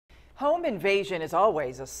Home invasion is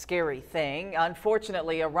always a scary thing.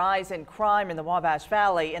 Unfortunately, a rise in crime in the Wabash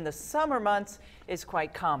Valley in the summer months is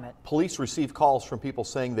quite common. Police receive calls from people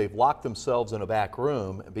saying they've locked themselves in a back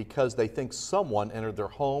room because they think someone entered their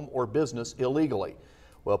home or business illegally.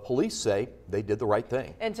 Well, police say they did the right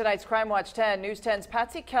thing. In tonight's Crime Watch 10, News 10's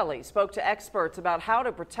Patsy Kelly spoke to experts about how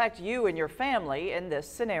to protect you and your family in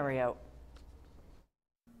this scenario.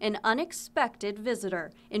 An unexpected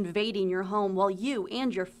visitor invading your home while you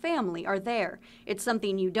and your family are there. It's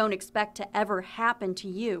something you don't expect to ever happen to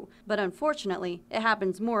you, but unfortunately, it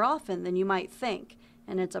happens more often than you might think.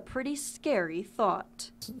 And it's a pretty scary thought.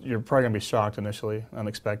 You're probably going to be shocked initially,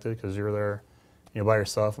 unexpected, because you're there by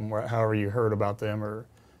yourself, and however you heard about them or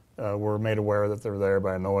were made aware that they're there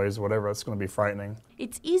by a noise, whatever, it's going to be frightening.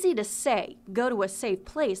 It's easy to say, go to a safe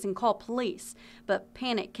place and call police, but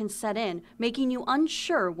panic can set in, making you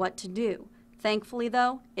unsure what to do. Thankfully,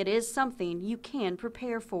 though, it is something you can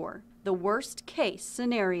prepare for. The worst case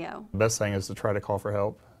scenario. The best thing is to try to call for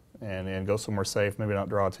help and go somewhere safe, maybe not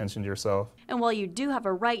draw attention to yourself. And while you do have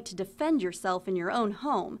a right to defend yourself in your own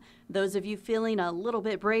home, those of you feeling a little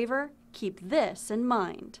bit braver, keep this in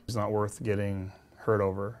mind. It's not worth getting hurt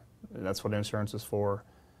over. That's what insurance is for.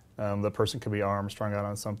 The person could be armed, strung out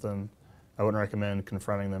on something. I wouldn't recommend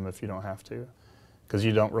confronting them if you don't have to, because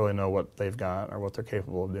you don't really know what they've got or what they're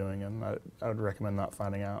capable of doing, and I would recommend not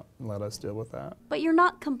finding out and let us deal with that. But you're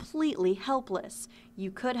not completely helpless. You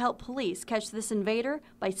could help police catch this invader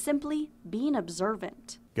by simply being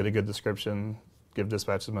observant. Get a good description, give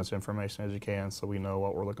dispatch as much information as you can so we know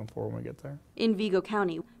what we're looking for when we get there. In Vigo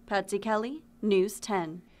County, Patsy Kelly, News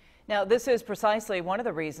 10. Now, this is precisely one of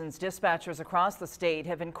the reasons dispatchers across the state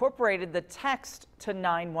have incorporated the text to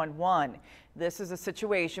 911. This is a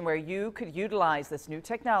situation where you could utilize this new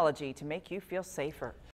technology to make you feel safer.